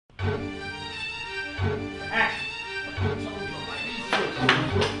I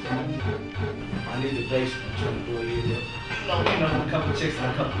need the basement. I'm trying to do it here. You know, a couple chicks and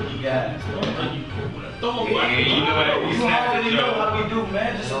a couple of guys. Yeah, you know what? You already know how we do,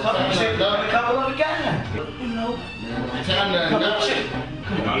 man. Just a couple of chicks and a couple of guys. You know, Y'all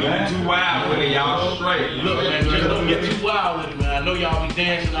get too wild with it, y'all straight. Look, man, just don't get too wild with it, man. I know y'all be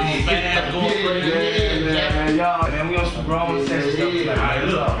dancing all fast, going crazy. man, y'all, man, we on some grown sessions stuff tonight. Alright,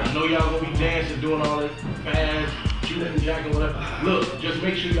 look, I know y'all gonna be dancing, doing all that fast, shooting, jacking, whatever. Look, just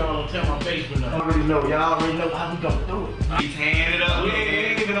make sure y'all don't tell my basement Y'all up. already know how we gonna do it. He's handed up. We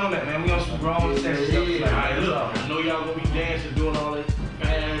ain't even on that, man. We on some grown sessions stuff tonight. Alright, look, I know y'all gonna be dancing, doing all that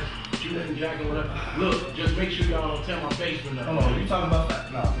fast, shooting, jacking, whatever. Look, just make sure y'all don't tell my basement up. Hold on, you talking about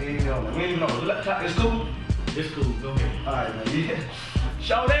that? No, we ain't on that. We ain't even on it. It's cool? It's cool, go ahead. Alright, man, yeah.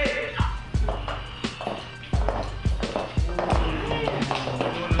 Show that!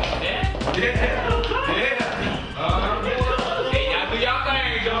 Yeah. Hey, y'all do y'all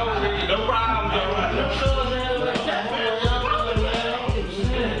thing, Joe. No problem, Joe.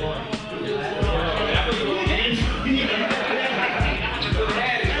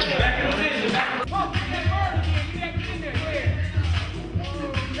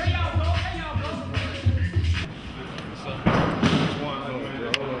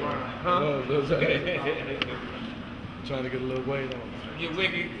 Trying to get a little weight on. Get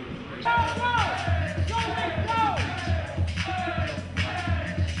wicked.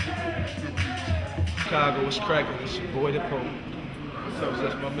 Chicago, what's cracking? It's your boy, the Pope. What's up?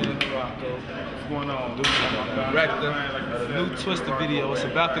 That's my man, Rocco. What's going on? Director of the new Twista video. It's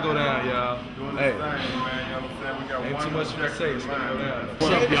about to go down, y'all. Hey, ain't too much to say. It's gonna go down.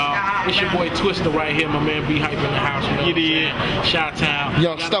 What's up, y'all? It's your boy Twista right here. My man B Hype in the house. Get in. Shout out.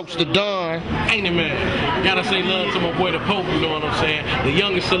 Young Stokes the Don. Ain't it, man? Gotta say love to my boy the Pope, you know what I'm saying? The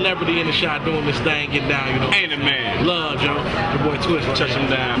youngest celebrity in the shot doing this thing, get down, you know. Ain't it, man? Love, Joe. Your boy Twista. Touch him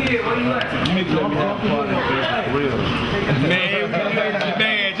down. Yeah, where you at? You need to let me have a part of this, for real.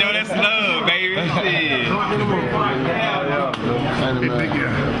 Man, Joe, that's love, baby. Shit. Yeah.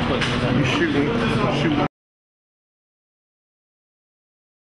 You shooting.